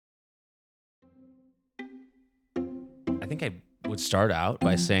think I would start out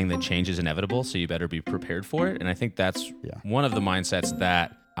by saying that change is inevitable, so you better be prepared for it. And I think that's one of the mindsets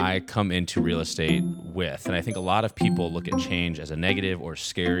that I come into real estate with. And I think a lot of people look at change as a negative or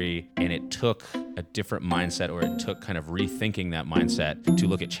scary, and it took a different mindset, or it took kind of rethinking that mindset to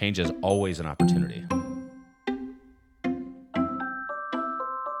look at change as always an opportunity.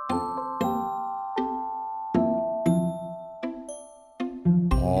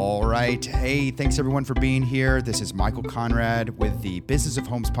 All right. Hey, thanks everyone for being here. This is Michael Conrad with the Business of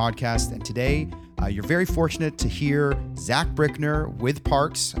Homes podcast. And today you're very fortunate to hear Zach Brickner with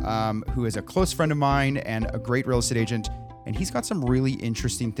Parks, who is a close friend of mine and a great real estate agent. And he's got some really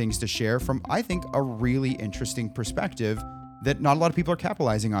interesting things to share from, I think, a really interesting perspective that not a lot of people are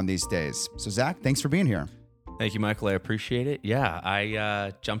capitalizing on these days. So Zach, thanks for being here. Thank you, Michael. I appreciate it. Yeah,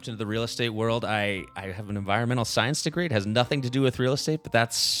 I jumped into the real estate world. I have an environmental science degree. It has nothing to do with real estate, but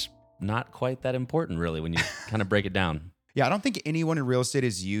that's not quite that important, really, when you kind of break it down. Yeah, I don't think anyone in real estate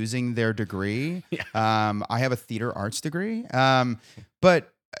is using their degree. Yeah. I have a theater arts degree.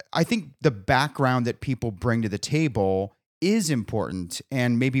 But I think the background that people bring to the table is important,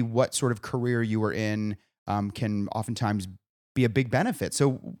 and maybe what sort of career you were in can oftentimes be a big benefit.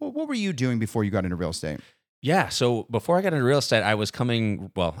 So what were you doing before you got into real estate? Yeah. So before I got into real estate,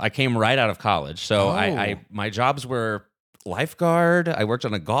 I came right out of college. So my jobs were lifeguard. I worked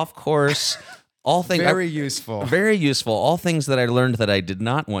on a golf course. All things very useful. Very useful. All things that I learned that I did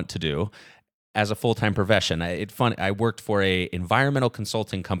not want to do as a full-time profession. I worked for a environmental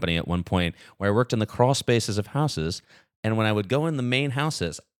consulting company at one point where I worked in the crawl spaces of houses. And when I would go in the main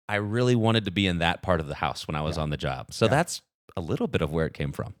houses, I really wanted to be in that part of the house when I was on the job. So that's a little bit of where it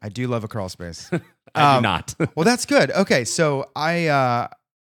came from. I do love a crawl space. I do not. Well, that's good. Okay, so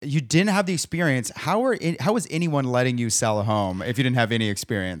you didn't have the experience. How was anyone letting you sell a home if you didn't have any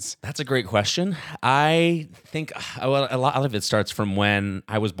experience? That's a great question. I think a lot of it starts from when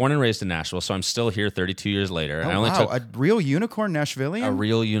I was born and raised in Nashville, so I'm still here 32 years later. And a real unicorn Nashvilleian? A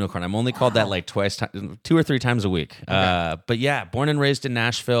real unicorn. I'm only called that like 2 or 3 times a week. Okay. But yeah, born and raised in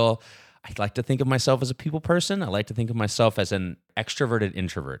Nashville. I like to think of myself as a people person. I like to think of myself as an extroverted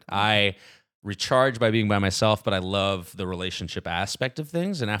introvert. I recharge by being by myself, but I love the relationship aspect of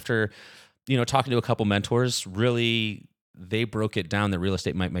things. And after, talking to a couple mentors, really, they broke it down that real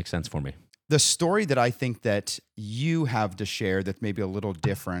estate might make sense for me. The story that I think that you have to share that's maybe a little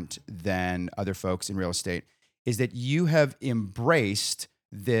different than other folks in real estate is that you have embraced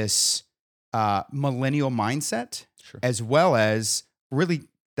this millennial mindset, as well as really,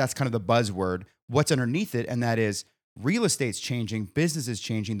 that's kind of the buzzword, what's underneath it, and that is real estate's changing, business is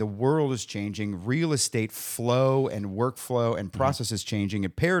changing, the world is changing, real estate flow and workflow and process is changing,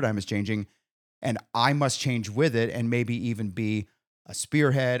 and paradigm is changing, and I must change with it and maybe even be a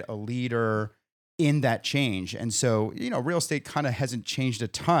spearhead, a leader in that change. And so, real estate kind of hasn't changed a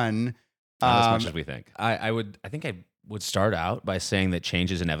ton. Not as much as we think. I think I would start out by saying that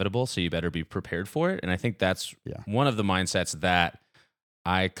change is inevitable, so you better be prepared for it. And I think that's one of the mindsets that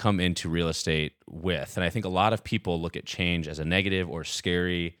I come into real estate with. And I think a lot of people look at change as a negative or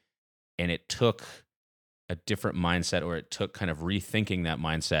scary, and it took a different mindset, or it took kind of rethinking that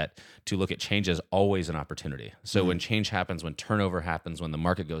mindset to look at change as always an opportunity. So when change happens, when turnover happens, when the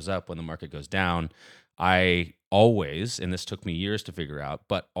market goes up, when the market goes down, I always, and this took me years to figure out,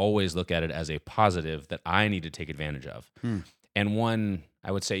 but always look at it as a positive that I need to take advantage of. And one,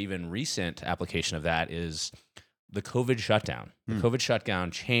 I would say even recent application of that is the COVID shutdown. The COVID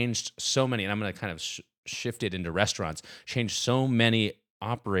shutdown changed so many, and I'm going to kind of shift it into restaurants, changed so many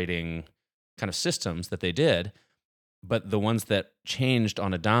operating kind of systems that they did, but the ones that changed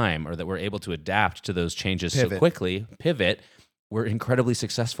on a dime, or that were able to adapt to those changes so quickly, pivot, were incredibly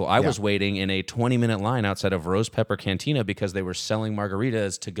successful. I was waiting in a 20-minute line outside of Rose Pepper Cantina because they were selling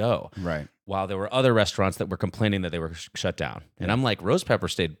margaritas to go. Right. While there were other restaurants that were complaining that they were shut down. And I'm like, Rose Pepper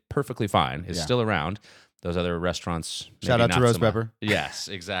stayed perfectly fine, is still around. Those other restaurants. Shout out to Rose Pepper. Yes,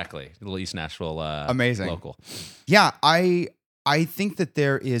 exactly. Little East Nashville amazing local. Yeah, I think that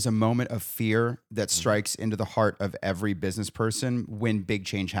there is a moment of fear that strikes into the heart of every business person when big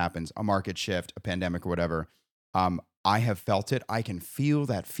change happens, a market shift, a pandemic, or whatever. I have felt it. I can feel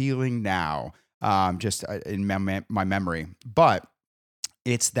that feeling now, just in my memory. But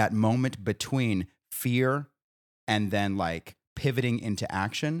it's that moment between fear and then like pivoting into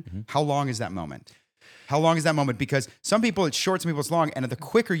action. How long is that moment? How long is that moment? Because some people it's short, some people it's long, and the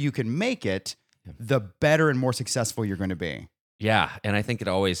quicker you can make it, the better and more successful you're going to be. Yeah, and I think it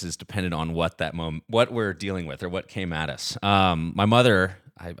always is dependent on what we're dealing with, or what came at us. My mother,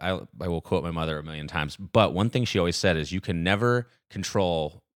 I will quote my mother a million times, but one thing she always said is, you can never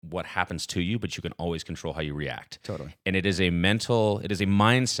control what happens to you, but you can always control how you react. Totally. And it is a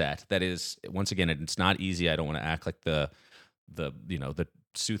mindset that is, once again, it's not easy. I don't want to act like the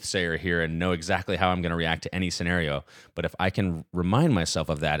soothsayer here and know exactly how I'm going to react to any scenario. But if I can remind myself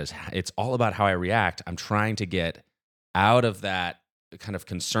of that, it's all about how I react. I'm trying to get out of that kind of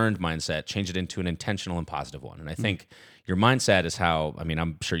concerned mindset, change it into an intentional and positive one. And I think your mindset is how, I mean,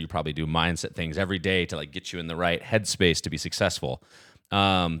 I'm sure you probably do mindset things every day to like get you in the right headspace to be successful.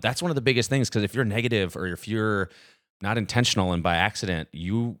 That's one of the biggest things, because if you're negative or if you're not intentional and by accident,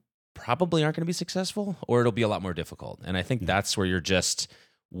 you probably aren't going to be successful, or it'll be a lot more difficult. And I think that's where you're just,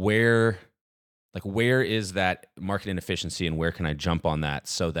 where is that market inefficiency and where can I jump on that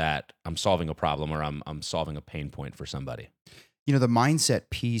so that I'm solving a problem or I'm solving a pain point for somebody? You know, the mindset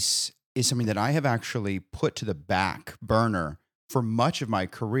piece is something that I have actually put to the back burner for much of my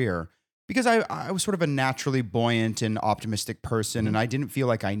career, because I was sort of a naturally buoyant and optimistic person, and I didn't feel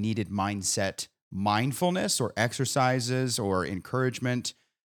like I needed mindfulness or exercises or encouragement.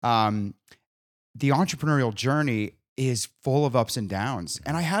 The entrepreneurial journey is full of ups and downs,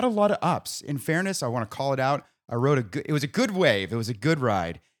 and I had a lot of ups. In fairness, I want to call it out. It was a good wave. It was a good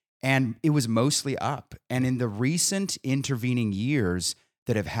ride. And it was mostly up. And in the recent intervening years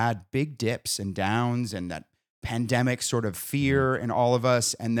that have had big dips and downs, and that pandemic sort of fear in all of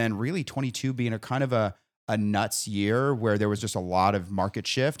us, and then really 22 being a kind of a nuts year where there was just a lot of market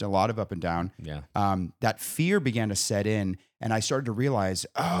shift, a lot of up and down. Yeah. That fear began to set in, and I started to realize,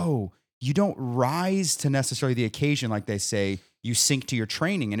 you don't rise to necessarily the occasion, like they say. You sink to your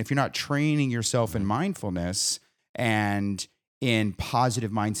training. And if you're not training yourself in mindfulness and in positive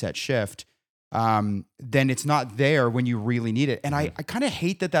mindset shift, then it's not there when you really need it. And I kind of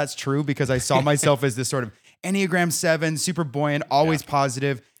hate that that's true, because I saw myself as this sort of Enneagram 7, super buoyant, always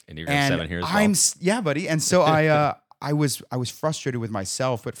positive. Enneagram 7 here as well. Yeah, buddy. And so I was frustrated with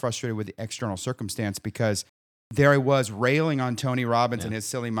myself, but frustrated with the external circumstance, because there I was railing on Tony Robbins and his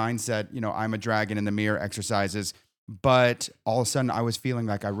silly mindset, I'm a dragon in the mirror exercises. But all of a sudden I was feeling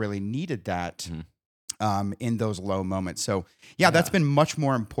like I really needed that in those low moments. So that's been much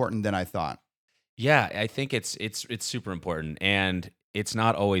more important than I thought. Yeah, I think it's super important, and it's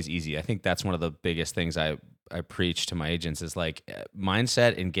not always easy. I think that's one of the biggest things I preach to my agents is like,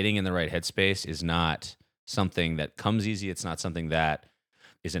 mindset and getting in the right headspace is not something that comes easy. It's not something that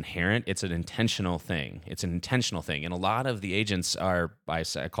is inherent. It's an intentional thing. And a lot of the agents I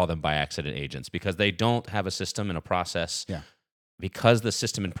call them by accident agents, because they don't have a system and a process. Yeah. Because the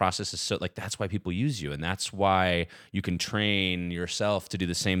system and process is that's why people use you. And that's why you can train yourself to do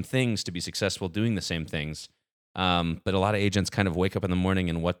the same things, to be successful doing the same things. But a lot of agents kind of wake up in the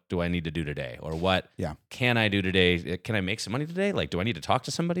morning and, what do I need to do today? Or what can I do today? Can I make some money today? Like, do I need to talk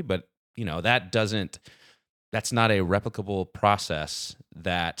to somebody? But that's not a replicable process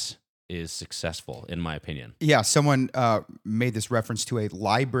that is successful, in my opinion. Yeah, someone made this reference to a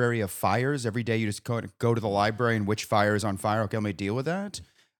library of fires. Every day you just go to the library, and which fire is on fire. Okay, let me deal with that.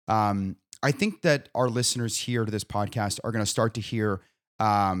 I think that our listeners here to this podcast are going to start to hear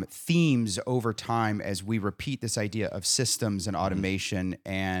themes over time as we repeat this idea of systems and automation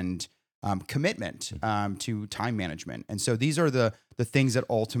and commitment to time management. And so these are the things that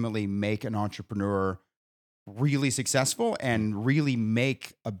ultimately make an entrepreneur really successful and really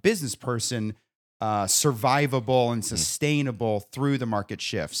make a business person survivable and sustainable through the market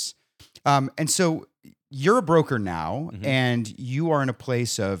shifts. And so you're a broker now, and you are in a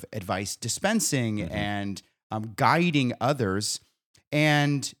place of advice dispensing and guiding others.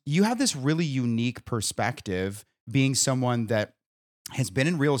 And you have this really unique perspective, being someone that has been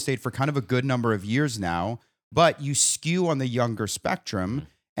in real estate for kind of a good number of years now, but you skew on the younger spectrum.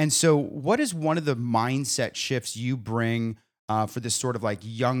 And so what is one of the mindset shifts you bring for this sort of like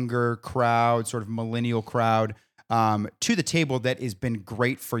younger crowd, sort of millennial crowd, to the table that has been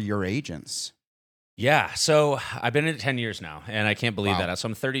great for your agents? Yeah, so I've been in it 10 years now, and I can't believe that. So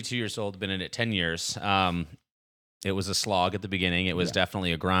I'm 32 years old, been in it 10 years. It was a slog at the beginning. It was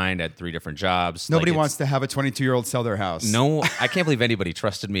definitely a grind. I had 3 different jobs. Nobody wants to have a 22-year-old sell their house. No, I can't believe anybody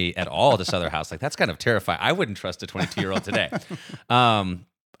trusted me at all to sell their house. Like, that's kind of terrifying. I wouldn't trust a 22-year-old today.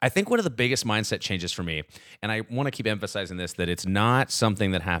 I think one of the biggest mindset changes for me, and I want to keep emphasizing this, that it's not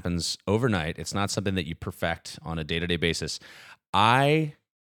something that happens overnight. It's not something that you perfect on a day-to-day basis. I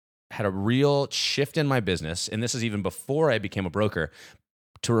had a real shift in my business, and this is even before I became a broker,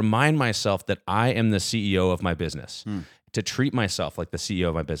 to remind myself that I am the CEO of my business, to treat myself like the CEO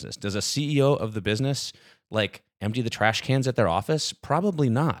of my business. Does a CEO of the business empty the trash cans at their office? Probably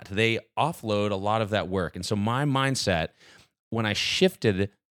not. They offload a lot of that work. And so my mindset, when I shifted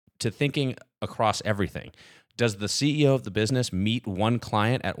to thinking across everything, Does the CEO of the business meet one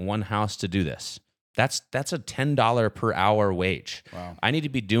client at one house to do this? That's a $10 per hour wage. Wow. I need to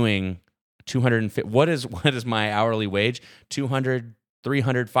be doing 250. What is my hourly wage? 200,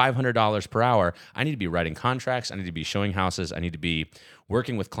 300, $500 per hour. I need to be writing contracts. I need to be showing houses. I need to be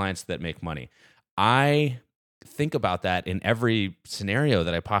working with clients that make money. I think about that in every scenario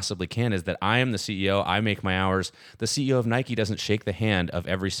that I possibly can, is that I am the CEO. I make my hours. The CEO of Nike doesn't shake the hand of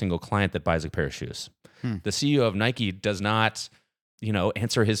every single client that buys a pair of shoes. The CEO of Nike does not,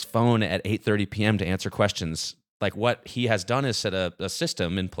 answer his phone at 8:30 p.m. to answer questions. Like, what he has done is set a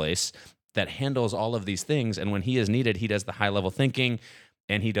system in place that handles all of these things. And when he is needed, he does the high level thinking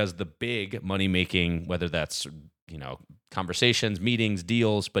and he does the big money making, whether that's, conversations, meetings,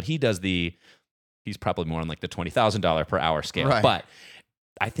 deals, but he's probably more on like the $20,000 per hour scale. Right. But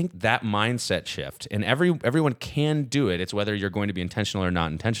I think that mindset shift, and everyone can do it. It's whether you're going to be intentional or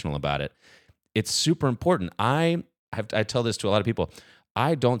not intentional about it. It's super important. I tell this to a lot of people.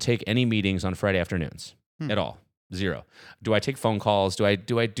 I don't take any meetings on Friday afternoons at all. Zero. Do I take phone calls? Do I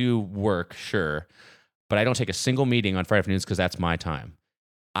do work? Sure. But I don't take a single meeting on Friday afternoons because that's my time.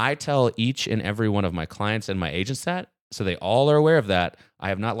 I tell each and every one of my clients and my agents that, so they all are aware of that. I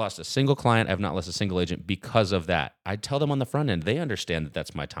have not lost a single client. I have not lost a single agent because of that. I tell them on the front end. They understand that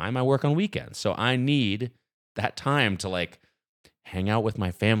that's my time. I work on weekends. So I need that time to like hang out with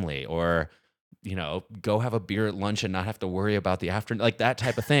my family or, go have a beer at lunch and not have to worry about the afternoon, like that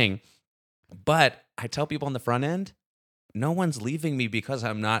type of thing. But I tell people on the front end, no one's leaving me because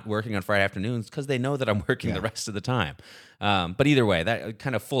I'm not working on Friday afternoons, because they know that I'm working the rest of the time. But either way, that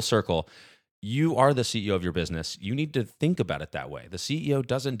kind of full circle, you are the CEO of your business. You need to think about it that way. The CEO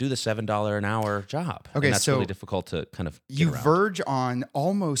doesn't do the $7 an hour job. Okay, and that's so really difficult to kind of get you around. verge on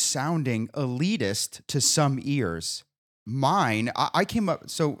almost sounding elitist to some ears. Mine, I came up,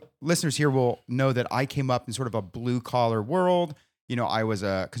 so listeners here will know that I came up in sort of a blue collar world. I was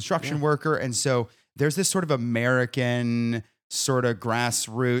a construction worker. And so there's this sort of American sort of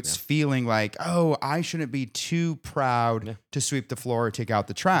grassroots feeling like, oh, I shouldn't be too proud to sweep the floor or take out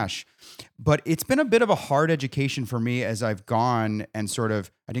the trash. But it's been a bit of a hard education for me as I've gone and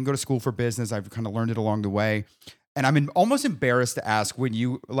I didn't go to school for business. I've kind of learned it along the way. And I'm almost embarrassed to ask when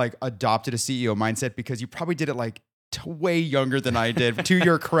you like adopted a CEO mindset, because you probably did it like way younger than I did, to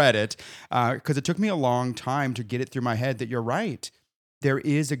your credit, because it took me a long time to get it through my head that you're right. There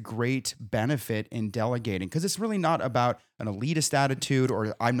is a great benefit in delegating, because it's really not about an elitist attitude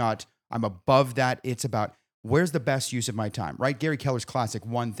or I'm above that. It's about where's the best use of my time, right? Gary Keller's classic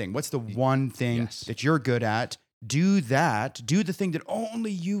one thing. What's the one thing that you're good at? Do that. Do the thing that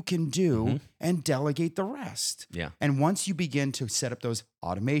only you can do and delegate the rest. Yeah. And once you begin to set up those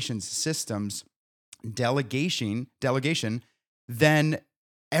automations, systems, delegation, then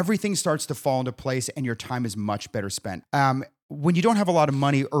everything starts to fall into place and your time is much better spent. When you don't have a lot of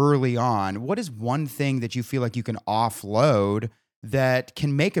money early on, what is one thing that you feel like you can offload that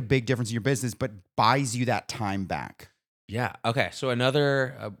can make a big difference in your business, but buys you that time back? Yeah. Okay. So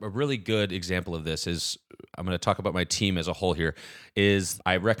a really good example of this is, I'm going to talk about my team as a whole here, is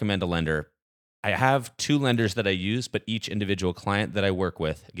I recommend a lender. I have 2 lenders that I use, but each individual client that I work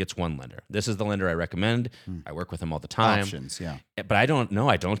with gets one lender. This is the lender I recommend. I work with them all the time. Options, yeah. But I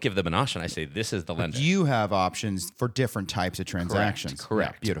don't give them an option. I say, this is the lender. But you have options for different types of transactions.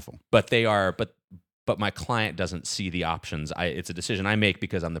 Correct. Yeah, beautiful. But they are, but my client doesn't see the options. It's a decision I make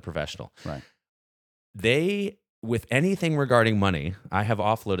because I'm the professional. Right. With anything regarding money, I have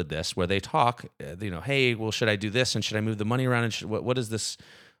offloaded this where they talk, hey, well, should I do this? And should I move the money around? And what is this?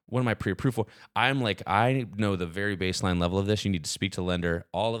 What am I pre-approved for? I'm like, I know the very baseline level of this. You need to speak to the lender.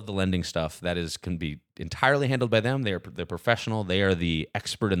 All of the lending stuff can be entirely handled by them. They're professional. They are the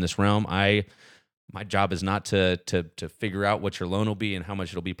expert in this realm. My job is not to figure out what your loan will be and how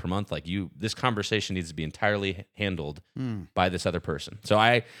much it'll be per month. Like this conversation needs to be entirely handled by this other person. So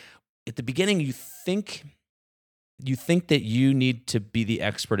at the beginning, you think that you need to be the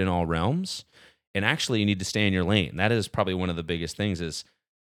expert in all realms, and actually you need to stay in your lane. That is probably one of the biggest things. Is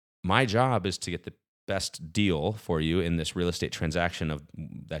my job is to get the best deal for you in this real estate transaction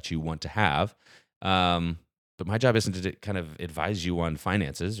that you want to have. But my job isn't to kind of advise you on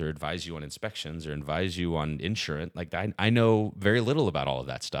finances or advise you on inspections or advise you on insurance. Like I know very little about all of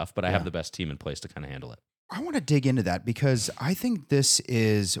that stuff, but I have the best team in place to kind of handle it. I want to dig into that because I think this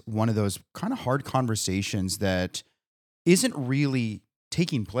is one of those kind of hard conversations that isn't really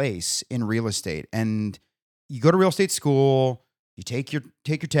taking place in real estate. And you go to real estate school, you take your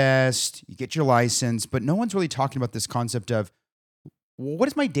test, you get your license, but no one's really talking about this concept of, well, what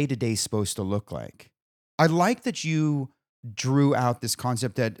is my day-to-day supposed to look like? I like that you drew out this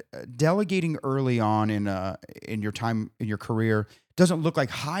concept that delegating early on in your time in your career doesn't look like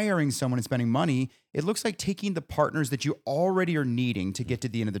hiring someone and spending money. It looks like taking the partners that you already are needing to get to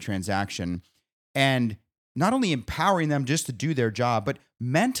the end of the transaction and not only empowering them just to do their job, but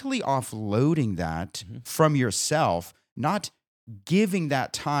mentally offloading that from yourself, not giving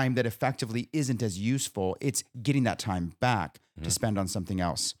that time that effectively isn't as useful. It's getting that time back to spend on something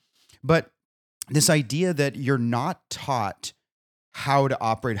else. But this idea that you're not taught how to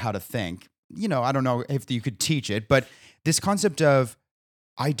operate, how to think, I don't know if you could teach it, but this concept of,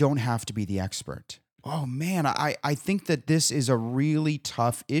 I don't have to be the expert. Oh man, I think that this is a really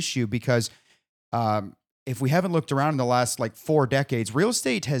tough issue because if we haven't looked around in the last 4 decades, real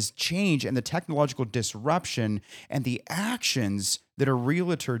estate has changed, and the technological disruption and the actions that a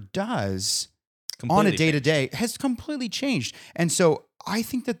realtor does on a day-to-day has completely changed. And so I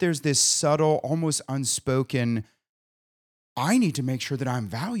think that there's this subtle, almost unspoken, I need to make sure that I'm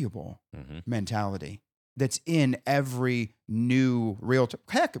valuable mentality that's in every new realtor,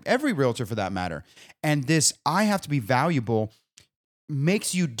 heck, every realtor for that matter. And this, I have to be valuable,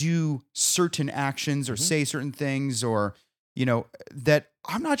 makes you do certain actions or say certain things or, that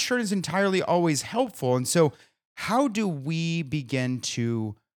I'm not sure is entirely always helpful. And so how do we begin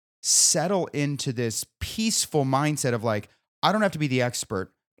to settle into this peaceful mindset of I don't have to be the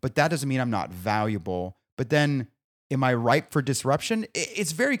expert, but that doesn't mean I'm not valuable. But then am I ripe for disruption?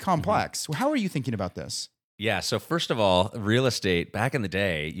 It's very complex. How are you thinking about this? Yeah. So first of all, real estate, back in the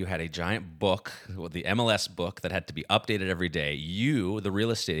day, you had a giant book, the MLS book that had to be updated every day. You, the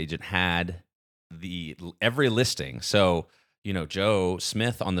real estate agent, had every listing. So, Joe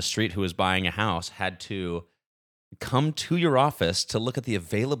Smith on the street who was buying a house had to come to your office to look at the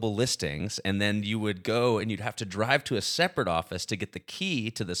available listings, and then you would go and you'd have to drive to a separate office to get the key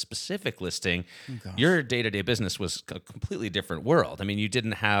to the specific listing. Your day-to-day business was a completely different world. I mean, you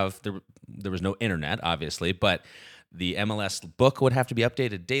didn't have, there was no internet, obviously, but the MLS book would have to be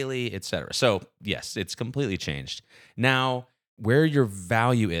updated daily, et cetera. So yes, it's completely changed. Now, where your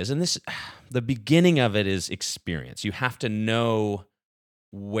value is, and the beginning of it is experience. You have to know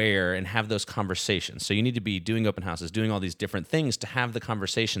where and have those conversations. So you need to be doing open houses, doing all these different things to have the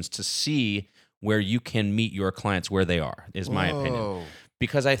conversations to see where you can meet your clients where they are, is my opinion.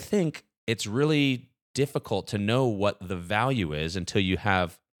 Because I think it's really difficult to know what the value is until you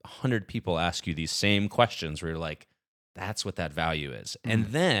have 100 people ask you these same questions where you're like, that's what that value is. And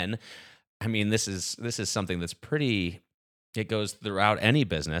then, I mean, this is something that's it goes throughout any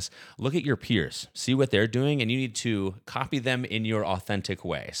business. Look at your peers, see what they're doing, and you need to copy them in your authentic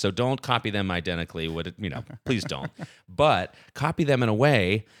way. So don't copy them identically. Please don't. But copy them in a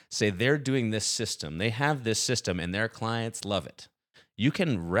way, say they're doing this system. They have this system and their clients love it. You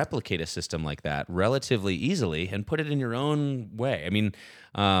can replicate a system like that relatively easily and put it in your own way. I mean,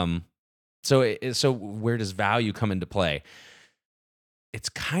 so where does value come into play? It's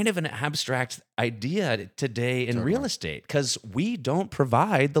kind of an abstract idea today in real estate because we don't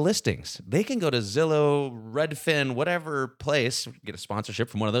provide the listings. They can go to Zillow, Redfin, whatever place, get a sponsorship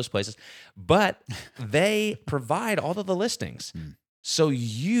from one of those places, but they provide all of the listings. So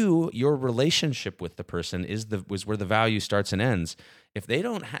your relationship with the person was where the value starts and ends. If they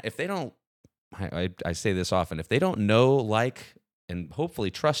don't, I say this often, if they don't know, like, and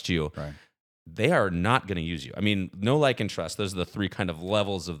hopefully trust you, they are not going to use you. I mean, know, like, and trust. Those are the 3 kind of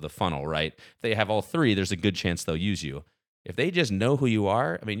levels of the funnel, right? If they have all 3, there's a good chance they'll use you. If they just know who you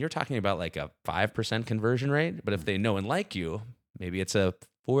are, I mean, you're talking about like a 5% conversion rate. But if they know and like you, maybe it's a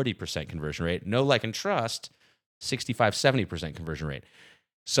 40% conversion rate. Know, like, and trust, 65, 70% conversion rate.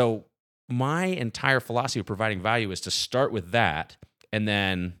 So my entire philosophy of providing value is to start with that. And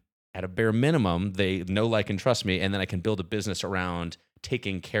then at a bare minimum, they know, like, and trust me. And then I can build a business around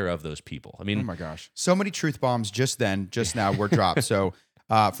taking care of those people. I mean, oh my gosh, so many truth bombs just now were dropped. So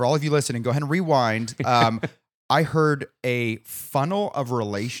for all of you listening, go ahead and rewind. I heard a funnel of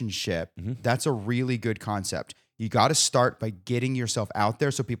relationship. That's a really good concept. You got to start by getting yourself out there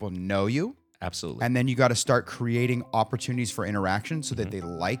so people know you. Absolutely. And then you got to start creating opportunities for interaction so that they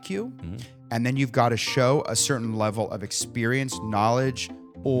like you. And then you've got to show a certain level of experience, knowledge,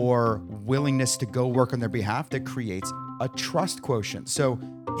 or willingness to go work on their behalf that creates a trust quotient. So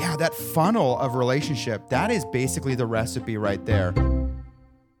yeah, that funnel of relationship, that is basically the recipe right there.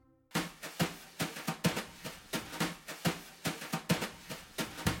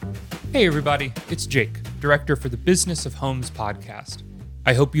 Hey everybody, it's Jake, director for the Business of Homes podcast.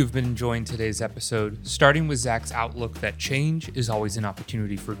 I hope you've been enjoying today's episode, starting with Zach's outlook that change is always an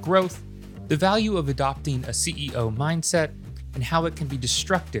opportunity for growth, the value of adopting a CEO mindset, and how it can be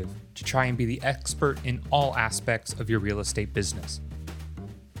destructive to try and be the expert in all aspects of your real estate business.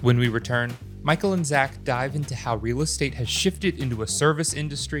 When we return, Michael and Zach dive into how real estate has shifted into a service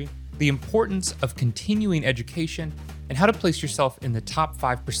industry, the importance of continuing education, and how to place yourself in the top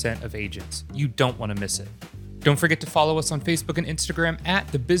 5% of agents. You don't want to miss it. Don't forget to follow us on Facebook and Instagram at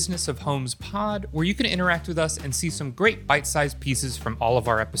The Business of Homes Pod, where you can interact with us and see some great bite-sized pieces from all of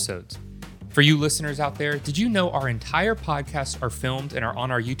our episodes. For you listeners out there, did you know our entire podcasts are filmed and are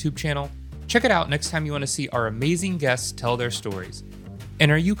on our YouTube channel? Check it out next time you want to see our amazing guests tell their stories.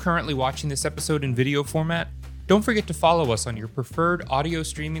 And are you currently watching this episode in video format? Don't forget to follow us on your preferred audio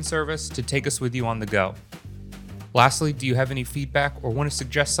streaming service to take us with you on the go. Lastly, do you have any feedback or want to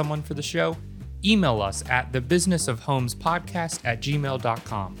suggest someone for the show? Email us at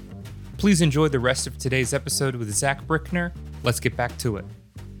thebusinessofhomespodcast@gmail.com. Please enjoy the rest of today's episode with Zach Brickner. Let's get back to it.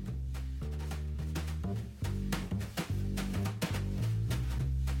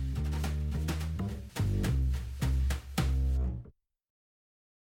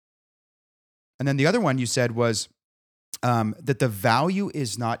 And then the other one you said was that the value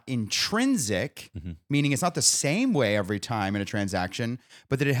is not intrinsic, meaning it's not the same way every time in a transaction,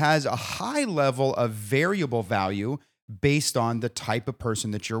 but that it has a high level of variable value based on the type of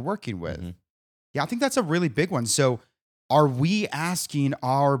person that you're working with. Yeah, I think that's a really big one. So are we asking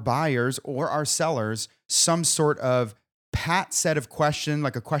our buyers or our sellers some sort of pat set of question,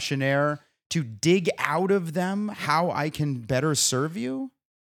 like a questionnaire, to dig out of them how I can better serve you?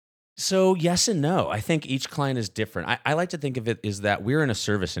 So yes and no. I think each client is different. I like to think of it as that we're in a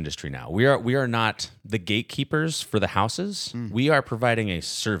service industry now. We are not the gatekeepers for the houses. We are providing a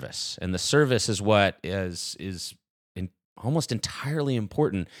service, and the service is what is almost entirely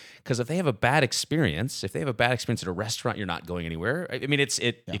important. Because if they have a bad experience, at a restaurant, you're not going anywhere. I mean,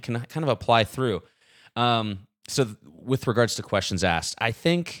 it can kind of apply through. So with regards to questions asked, I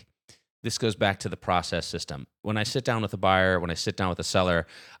think this goes back to the process system. When I sit down with a buyer, when I sit down with a seller,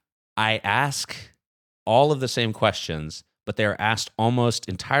 I ask all of the same questions, but they're asked almost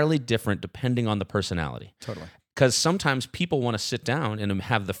entirely different depending on the personality. Totally. Because sometimes people want to sit down and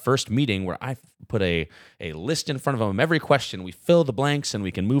have the first meeting where I put a list in front of them, every question, we fill the blanks, and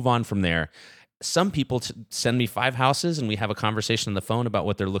we can move on from there. Some people send me 5 houses, and we have a conversation on the phone about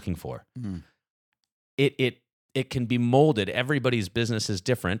what they're looking for. It can be molded. Everybody's business is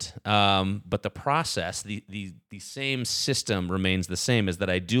different, but the process, the same system remains the same, is that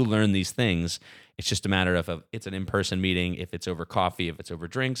I do learn these things. It's just a matter of it's an in-person meeting, if it's over coffee, if it's over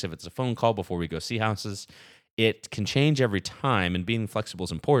drinks, if it's a phone call before we go see houses. It can change every time, and being flexible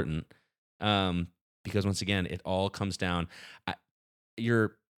is important because, once again, it all comes down.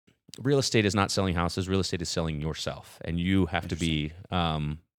 Your real estate is not selling houses. Real estate is selling yourself, and you have to be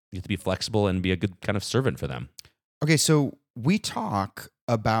flexible and be a good kind of servant for them. Okay, so we talk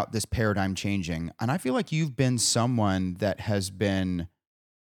about this paradigm changing, and I feel like you've been someone that has been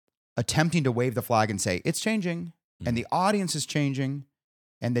attempting to wave the flag and say, it's changing, and the audience is changing,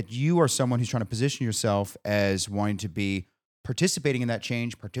 and that you are someone who's trying to position yourself as wanting to be participating in that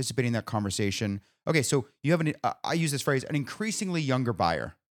change, participating in that conversation. Okay, so you have I use this phrase, an increasingly younger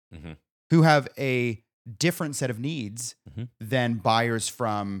buyer who have a different set of needs than buyers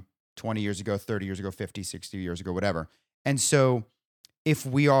from 20 years ago, 30 years ago, 50, 60 years ago, whatever. And so if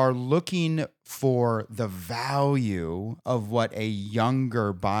we are looking for the value of what a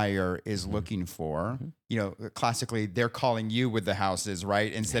younger buyer is looking for, classically, they're calling you with the houses,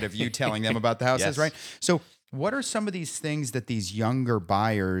 right? Instead of you telling them about the houses, Yes. right? So what are some of these things that these younger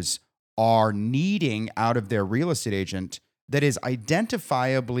buyers are needing out of their real estate agent that is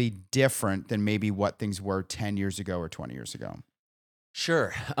identifiably different than maybe what things were 10 years ago or 20 years ago?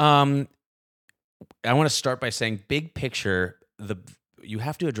 Sure. I want to start by saying, big picture, you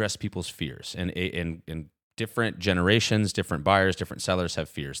have to address people's fears, and different generations, different buyers, different sellers have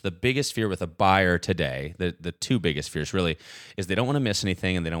fears. The biggest fear with a buyer today, the two biggest fears really, is they don't want to miss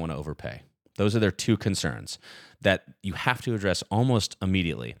anything and they don't want to overpay. Those are their two concerns that you have to address almost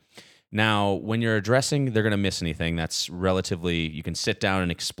immediately. Now, when you're addressing they're going to miss anything, that's relatively, you can sit down and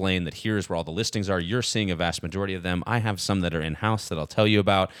explain that here's where all the listings are. You're seeing a vast majority of them. I have some that are in-house that I'll tell you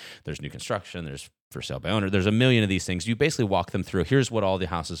about. There's new construction, there's for sale by owner. There's a million of these things. You basically walk them through, here's what all the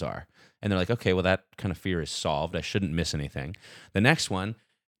houses are. And they're like, okay, well, that kind of fear is solved. I shouldn't miss anything. The next one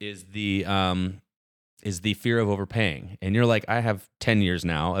is the fear of overpaying. And you're like, I have 10 years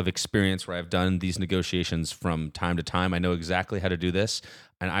now of experience where I've done these negotiations from time to time. I know exactly how to do this,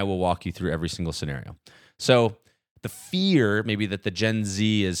 and I will walk you through every single scenario. So the fear maybe that the Gen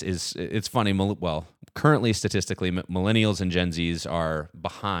Z is it's funny, well, currently statistically, millennials and Gen Zs are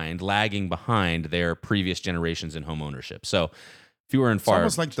lagging behind their previous generations in home ownership. So fewer and It's far.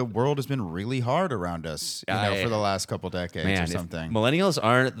 almost like the world has been really hard around us, for the last couple decades or something. Millennials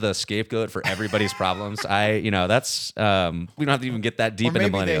aren't the scapegoat for everybody's problems. That's we don't have to even get that deep into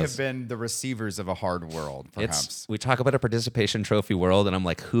millennials. Maybe they have been the receivers of a hard world, perhaps. We talk about a participation trophy world, and I'm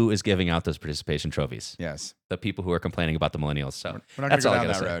like, who is giving out those participation trophies? Yes. The people who are complaining about the millennials. So we're not that's going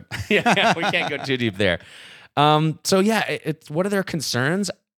all to go I down gotta that say. Yeah, we can't go too deep there. What are their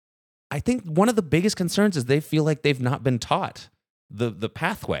concerns? I think one of the biggest concerns is they feel like they've not been taught the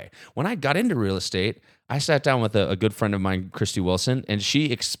pathway. When I got into real estate, I sat down with a good friend of mine, Christy Wilson, and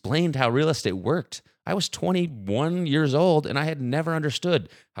she explained how real estate worked. I was 21 years old, and I had never understood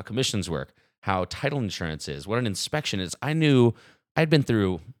how commissions work, how title insurance is, what an inspection is. I knew I'd been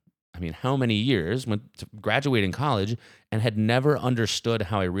through, how many years, went to graduate in college, and had never understood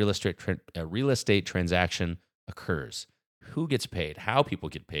how a real estate transaction occurs. Who gets paid, how people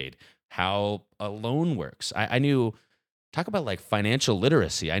get paid, how a loan works. I knew, talk about like financial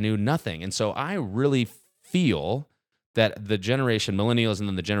literacy. I knew nothing. And so I really feel that the generation, millennials, and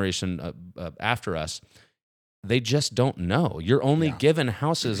then the generation after us, they just don't know. You're only given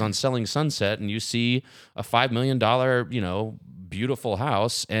houses on Selling Sunset, and you see a $5 million, beautiful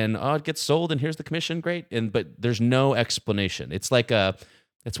house, and it gets sold, and here's the commission, great. But there's no explanation. It's like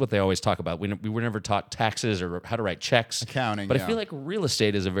that's what they always talk about. We were never taught taxes or how to write checks. Accounting, but I feel like real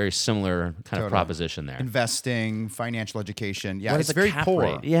estate is a very similar kind of proposition there. Investing, financial education. Yeah, What it's is very cap poor.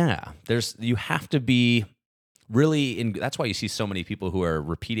 rate? Yeah, you have to be really that's why you see so many people who are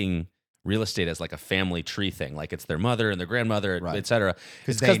repeating real estate as like a family tree thing. Like it's their mother and their grandmother, et cetera.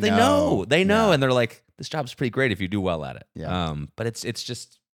 Because they know. They know, and they're like, this job's pretty great if you do well at it. Yeah. But it's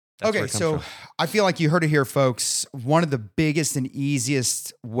just... Okay, so I feel like you heard it here, folks. One of the biggest and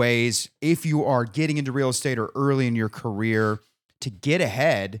easiest ways, if you are getting into real estate or early in your career, to get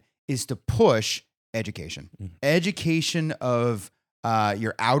ahead is to push education. Mm-hmm. Education of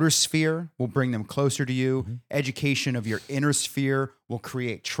your outer sphere will bring them closer to you. Mm-hmm. Education of your inner sphere will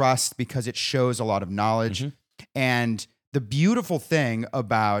create trust because it shows a lot of knowledge. Mm-hmm. And the beautiful thing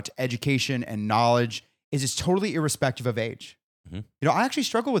about education and knowledge is it's totally irrespective of age. Mm-hmm. I actually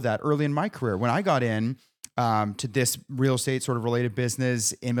struggled with that early in my career. When I got in to this real estate sort of related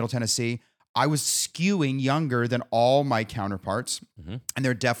business in Middle Tennessee, I was skewing younger than all my counterparts. Mm-hmm. And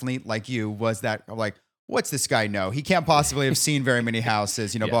there definitely, like you, was that like, what's this guy know? He can't possibly have seen very many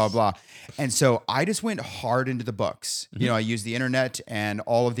houses, yes. Blah, blah, blah. And so I just went hard into the books. Mm-hmm. I used the internet and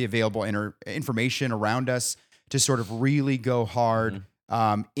all of the available information around us to sort of really go hard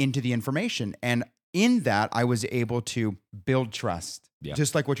into the information. And in that, I was able to build trust,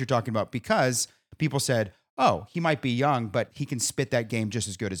 just like what you're talking about, because people said, oh, he might be young, but he can spit that game just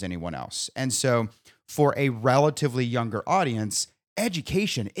as good as anyone else. And so for a relatively younger audience,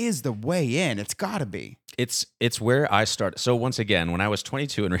 education is the way in. It's got to be. It's where I started. So once again, when I was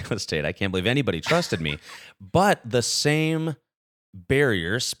 22 in real estate, I can't believe anybody trusted me. But the same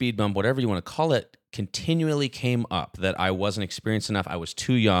barrier, speed bump, whatever you want to call it, continually came up that I wasn't experienced enough. I was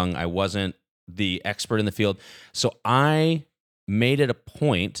too young. I wasn't the expert in the field. So I made it a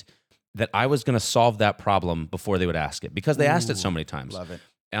point that I was going to solve that problem before they would ask it, because they asked it so many times. Love it.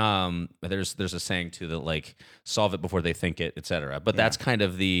 There's a saying too that like solve it before they think it, etc. But that's kind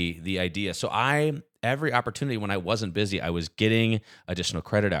of the idea. So every opportunity when I wasn't busy, I was getting additional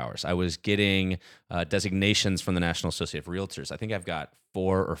credit hours. I was getting designations from the National Association of Realtors. I think I've got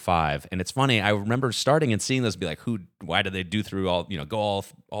 4 or 5. And it's funny, I remember starting and seeing this, be like, why did they do through go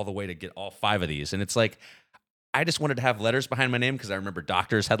all the way to get all 5 of these? And it's like, I just wanted to have letters behind my name because I remember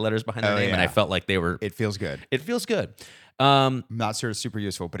doctors had letters behind their name, and I felt like they were. It feels good. It feels good. I'm not sure it's super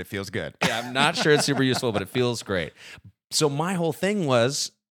useful, but it feels good. Yeah, I'm not sure it's super useful, but it feels great. So my whole thing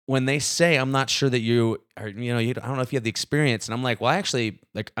was, when they say, I'm not sure that you are, I don't know if you have the experience. And I'm like, well,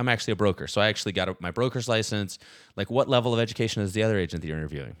 I'm actually a broker. So I actually got my broker's license. Like, what level of education is the other agent that you're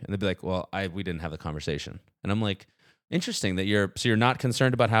interviewing? And they'd be like, well, we didn't have the conversation. And I'm like, interesting that you're not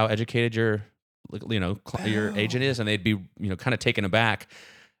concerned about how educated your agent is. And they'd be, kind of taken aback.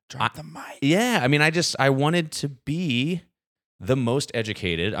 Drop the mic. Yeah. I wanted to be the most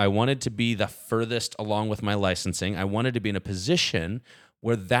educated. I wanted to be the furthest along with my licensing. I wanted to be in a position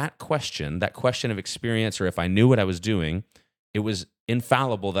where that question of experience, or if I knew what I was doing, it was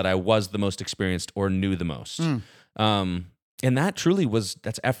infallible that I was the most experienced or knew the most. And that truly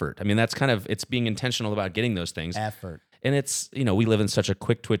that's effort. That's kind of, it's being intentional about getting those things. Effort. And it's, we live in such a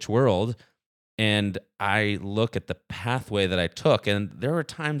quick twitch world. And I look at the pathway that I took, and there were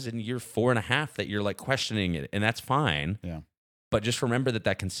times in year 4.5 that you're like questioning it, and that's fine. Yeah. But just remember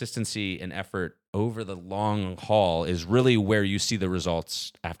that consistency and effort over the long haul is really where you see the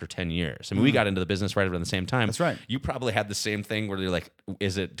results after 10 years. I mean, we got into the business right around the same time. That's right. You probably had the same thing where you're like,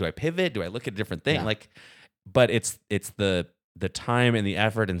 do I pivot? Do I look at a different thing? Yeah. But it's the time and the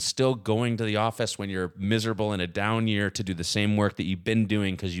effort and still going to the office when you're miserable in a down year to do the same work that you've been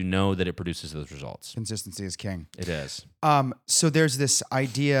doing because you know that it produces those results. Consistency is king. It is. So there's this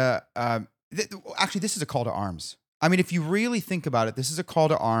idea, actually, this is a call to arms. I mean, if you really think about it, this is a call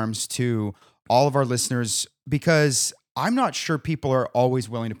to arms to all of our listeners, because I'm not sure people are always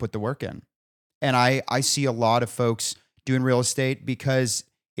willing to put the work in. And I see a lot of folks doing real estate because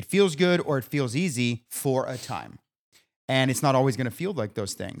it feels good or it feels easy for a time. And it's not always going to feel like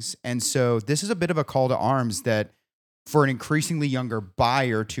those things. And so this is a bit of a call to arms that for an increasingly younger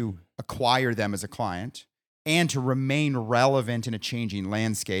buyer to acquire them as a client and to remain relevant in a changing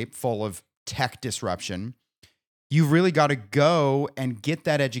landscape full of tech disruption, you've really got to go and get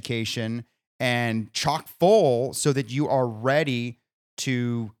that education and chock full so that you are ready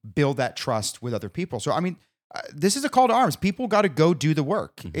to build that trust with other people. So, I mean, this is a call to arms. People got to go do the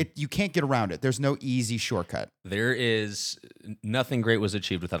work. Mm-hmm. You can't get around it. There's no easy shortcut. There is nothing great was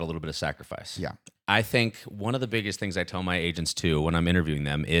achieved without a little bit of sacrifice. Yeah. I think one of the biggest things I tell my agents too when I'm interviewing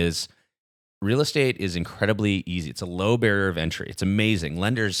them is real estate is incredibly easy. It's a low barrier of entry. It's amazing.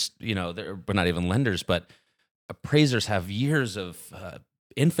 Lenders, they're not even lenders, but appraisers have years of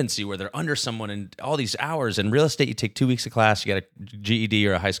infancy where they're under someone in all these hours. In real estate, you take 2 weeks of class, you get a GED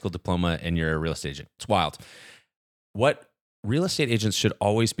or a high school diploma, and you're a real estate agent. It's wild. What real estate agents should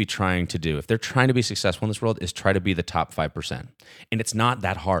always be trying to do, if they're trying to be successful in this world, is try to be the top 5%. And it's not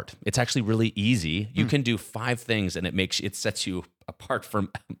that hard. It's actually really easy. You can do 5 things and it sets you apart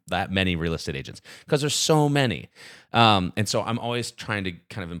from that many real estate agents because there's so many. And so I'm always trying to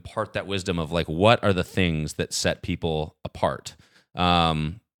kind of impart that wisdom of like, what are the things that set people apart?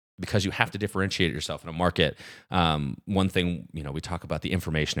 Because you have to differentiate yourself in a market. One thing, we talk about the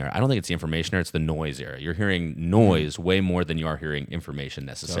information era. I don't think it's the information era, it's the noise era. You're hearing noise way more than you are hearing information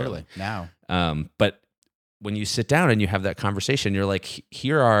necessarily. Now. But when you sit down and you have that conversation, you're like,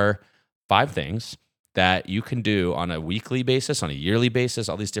 here are 5 things that you can do on a weekly basis, on a yearly basis,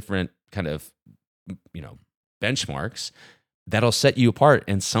 all these different kind of, benchmarks that'll set you apart.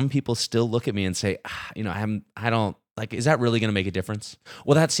 And some people still look at me and say, I don't, like, is that really going to make a difference?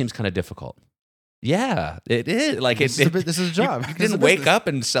 Well, that seems kind of difficult. Yeah, it is. Like this is a job. You didn't wake up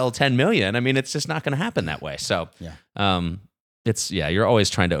and sell 10 million. I mean, it's just not going to happen that way. So, you're always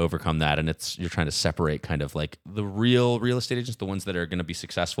trying to overcome that, and you're trying to separate kind of like the real estate agents, the ones that are going to be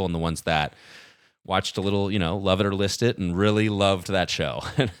successful, and the ones that watched a little, Love It or List It, and really loved that show.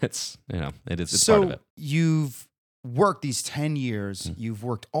 And it's part of it. You've worked these 10 years. You've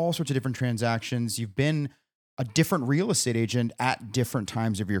worked all sorts of different transactions. You've been a different real estate agent at different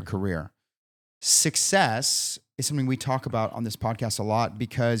times of your career. Success is something we talk about on this podcast a lot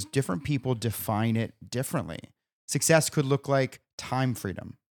because different people define it differently. Success could look like time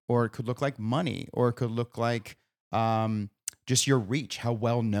freedom, or it could look like money, or it could look like just your reach, how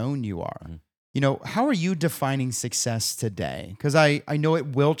well known you are. How are you defining success today? Because I know it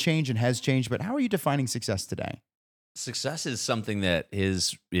will change and has changed, but how are you defining success today? Success is something that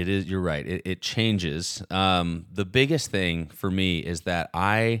you're right. It changes. The biggest thing for me is that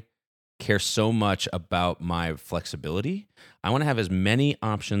I care so much about my flexibility. I want to have as many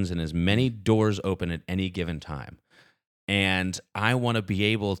options and as many doors open at any given time. And I want to be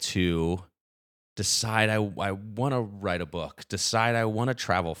able to decide I want to write a book, decide I want to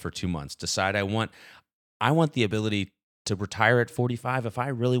travel for 2 months, decide I want the ability to retire at 45 if I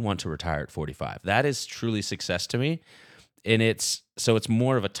really want to retire at 45. That is truly success to me. And it's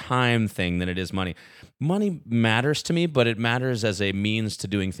more of a time thing than it is money. Money matters to me, but it matters as a means to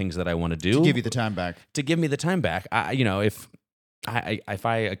doing things that I want to do. To give you the time back. To give me the time back. If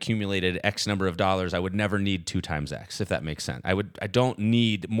I accumulated X number of dollars, I would never need 2 times X, if that makes sense. I don't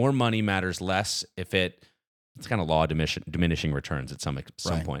need more money matters less if it's kind of law of diminishing returns at some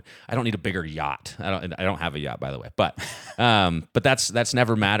point. I don't need a bigger yacht. I don't have a yacht, by the way. But that's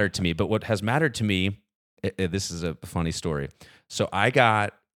never mattered to me. But what has mattered to me, this is a funny story. So I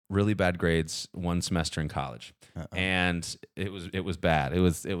got really bad grades one semester in college. And it was bad. It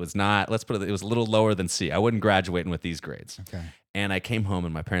was not, let's put it, it was a little lower than C. I wasn't graduating with these grades. Okay. And I came home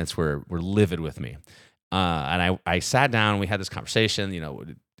and my parents were livid with me. And I sat down and we had this conversation,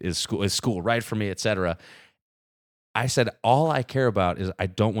 is school right for me, et cetera. I said, all I care about is I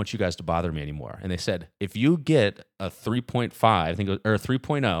don't want you guys to bother me anymore. And they said, if you get a 3.5, I think, or a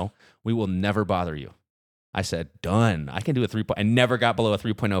 3.0, we will never bother you. I said, done. I can do a 3. I never got below a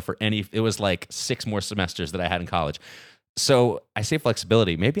 3.0 for any. It was like 6 more semesters that I had in college. So I say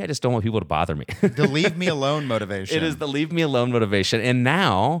flexibility. Maybe I just don't want people to bother me. The leave me alone motivation. It is the leave me alone motivation. And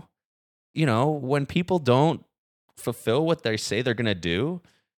now, when people don't fulfill what they say they're going to do,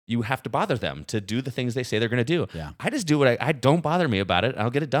 you have to bother them to do the things they say they're going to do. Yeah. I just do what I don't bother me about it.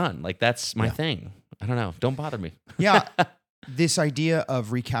 I'll get it done. Like, that's my thing. I don't know. Don't bother me. Yeah. This idea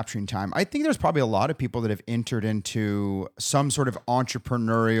of recapturing time. I think there's probably a lot of people that have entered into some sort of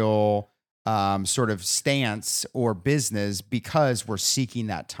entrepreneurial sort of stance or business because we're seeking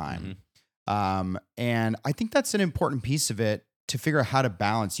that time. And I think that's an important piece of it to figure out how to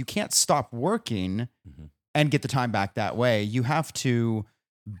balance. You can't stop working and get the time back that way. You have to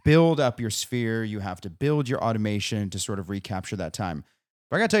build up your sphere. You have to build your automation to sort of recapture that time.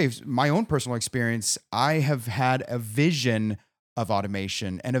 But I got to tell you, my own personal experience, I have had a vision of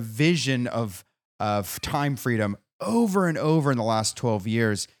automation and a vision of time freedom over and over in the last 12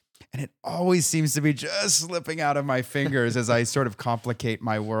 years. And it always seems to be just slipping out of my fingers as I sort of complicate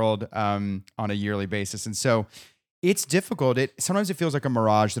my world on a yearly basis. And so it's difficult. Sometimes it feels like a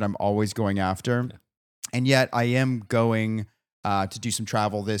mirage that I'm always going after. Yeah. And yet I am going to do some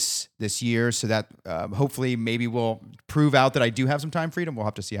travel this year, so that hopefully maybe will prove out that I do have some time freedom. We'll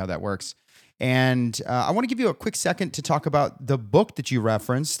have to see how that works. And I want to give you a quick second to talk about the book that you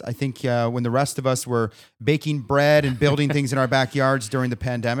referenced. I think when the rest of us were baking bread and building things in our backyards during the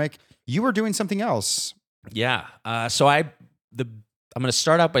pandemic, you were doing something else. Yeah. So I'm going to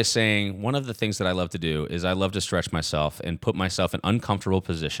start out by saying one of the things that I love to do is I love to stretch myself and put myself in uncomfortable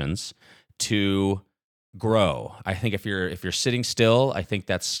positions to grow. I think if you're sitting still, I think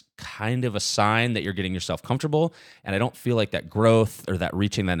that's kind of a sign that you're getting yourself comfortable. And I don't feel like that growth or that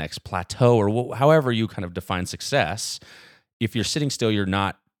reaching that next plateau or however you kind of define success, if you're sitting still, you're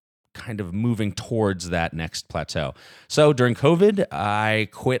not kind of moving towards that next plateau. So during COVID, I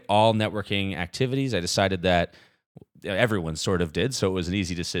quit all networking activities. I decided that everyone sort of did, so it was an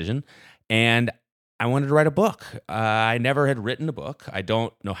easy decision. And I wanted to write a book. I never had written a book. I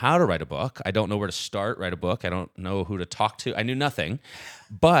don't know how to write a book. I don't know where to start, write a book. I don't know who to talk to. I knew nothing.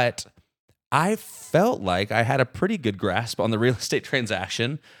 But I felt like I had a pretty good grasp on the real estate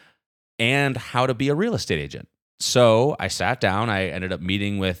transaction and how to be a real estate agent. So I sat down. I ended up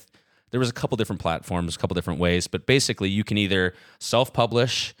meeting with, there was a couple different platforms, a couple different ways, but basically you can either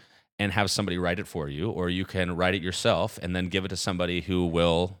self-publish and have somebody write it for you, or you can write it yourself and then give it to somebody who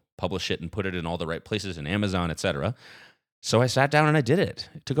will publish it and put it in all the right places in Amazon, etc. So I sat down and I did it.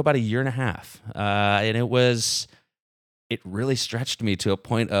 It took about a year and a half. And it really stretched me to a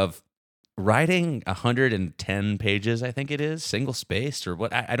point of writing 110 pages, I think it is, single spaced or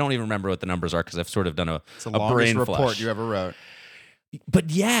what. I don't even remember what the numbers are because I've sort of done a brain report flush. You ever wrote.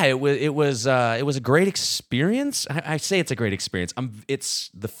 But yeah, it was a great experience. I say it's a great experience. It's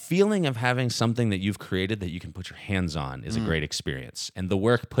the feeling of having something that you've created that you can put your hands on is a great experience. And the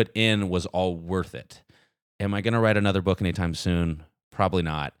work put in was all worth it. Am I going to write another book anytime soon? Probably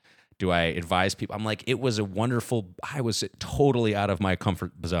not. Do I advise people? I'm like, it was I was totally out of my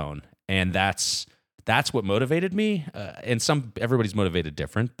comfort zone. And that's what motivated me. And everybody's motivated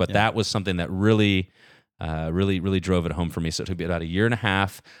different, but that was something that really drove it home for me. So it took me about a year and a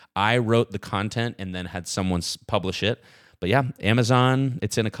half. I wrote the content and then had someone publish it. But yeah, Amazon,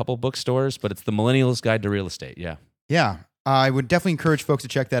 it's in a couple bookstores, but it's the Millennial's Guide to Real Estate. Yeah. Yeah. I would definitely encourage folks to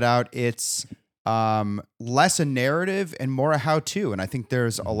check that out. It's less a narrative and more a how-to. And I think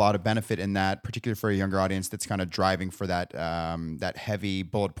there's a lot of benefit in that, particularly for a younger audience that's kind of driving for that heavy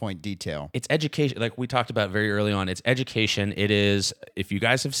bullet point detail. It's education. Like we talked about very early on, it's education. It is, if you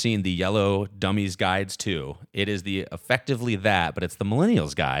guys have seen the Yellow Dummies Guides too, it is effectively that, but it's the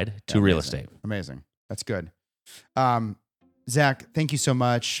Millennial's Guide to Real Estate. Amazing. That's good. Zach, thank you so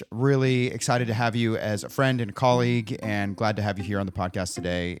much. Really excited to have you as a friend and a colleague, and glad to have you here on the podcast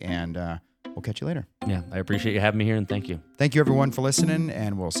today. And we'll catch you later. Yeah, I appreciate you having me here, and thank you. Thank you, everyone, for listening,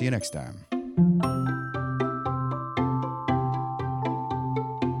 and we'll see you next time.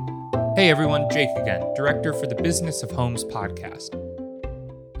 Hey, everyone. Jake again, director for the Business of Homes podcast.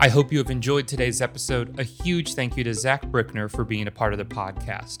 I hope you have enjoyed today's episode. A huge thank you to Zach Brickner for being a part of the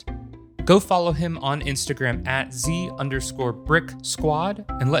podcast. Go follow him on Instagram at @Z_BrickSquad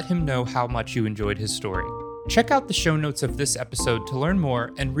and let him know how much you enjoyed his story. Check out the show notes of this episode to learn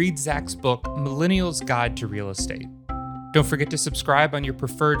more and read Zach's book, Millennial's Guide to Real Estate. Don't forget to subscribe on your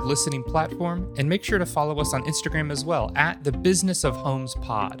preferred listening platform and make sure to follow us on Instagram as well at the Business of Homes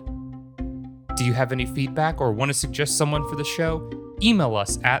Pod. Do you have any feedback or want to suggest someone for the show? Email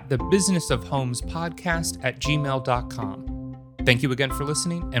us at thebusinessofhomespodcast@gmail.com. Thank you again for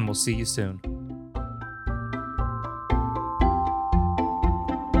listening, and we'll see you soon.